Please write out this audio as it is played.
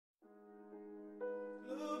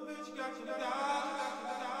Back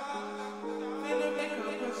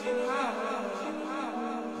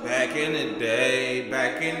in the day,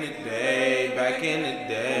 back in the day, back in the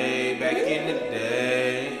day, back in the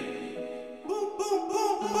day.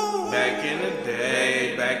 Back in the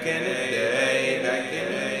day, back in the day, back in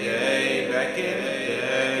the day, back in the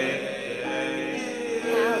day.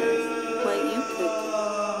 Palaze, what you cooking?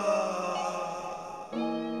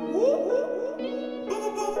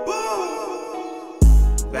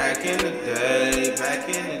 Back in the day, back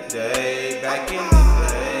in the day, back in the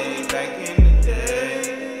day, back in the day.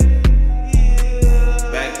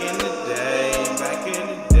 Back in the day, back in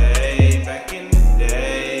the day, back in the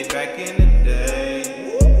day, back in the day.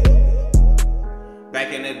 Back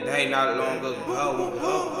in the day, not long ago,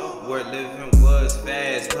 where living was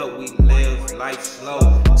fast, but we lived life slow.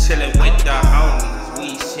 Chillin' with the homies, we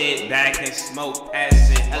shit back and smoke,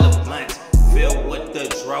 passing hella blunts, filled with the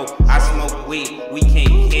dro. I smoke weed, we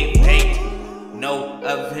can't get baked. No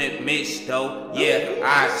oven mitch though, yeah,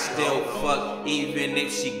 I still fuck even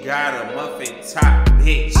if she got a muffin top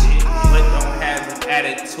bitch. But don't have an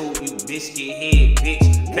attitude, you biscuit head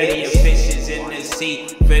bitch. Plenty of fishes in the sea,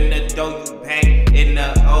 finna throw you back in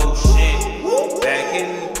the ocean. Back in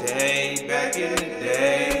the day, back in the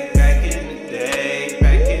day, back in the day,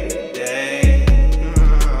 back in the day.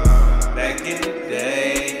 Back in the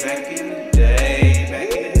day, back in the day,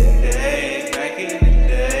 back in the day, back in the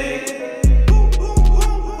day.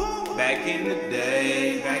 Back in the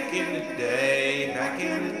day, back in the day, back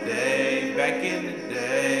in the day, back in the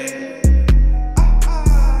day.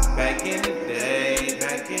 Back in the day,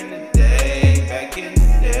 back in the day, back in the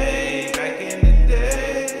day, back in the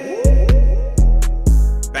day.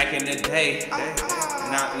 Back in the day,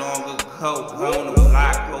 not long ago, on the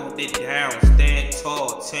block, hold it down, stand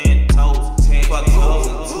tall, 10 toes, fuck hoes,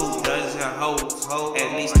 2 dozen hoes, at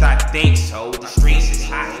least I think so. The streets is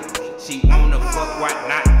hot. She wanna fuck, why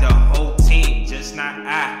not the whole team? Just not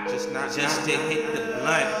I, just to hit the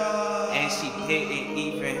blunt. And she didn't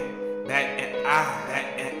even back and I, back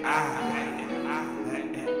and I, back and I,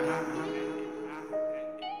 back and I.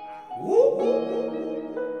 Woo, woo,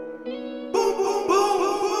 boom, boom, boom.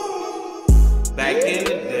 Back in the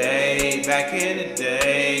day, back in the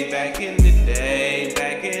day, back in the day,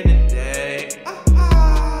 back in the day.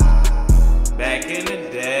 Back in the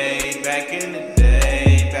day, back in the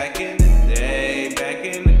day, back in the day, back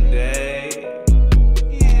in the day.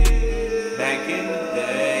 Back in the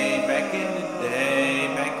day, back in the day,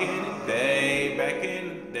 back in the day, back in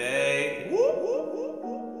the day.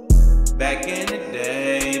 Back in the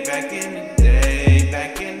day, back in the day,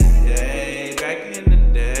 back in the day.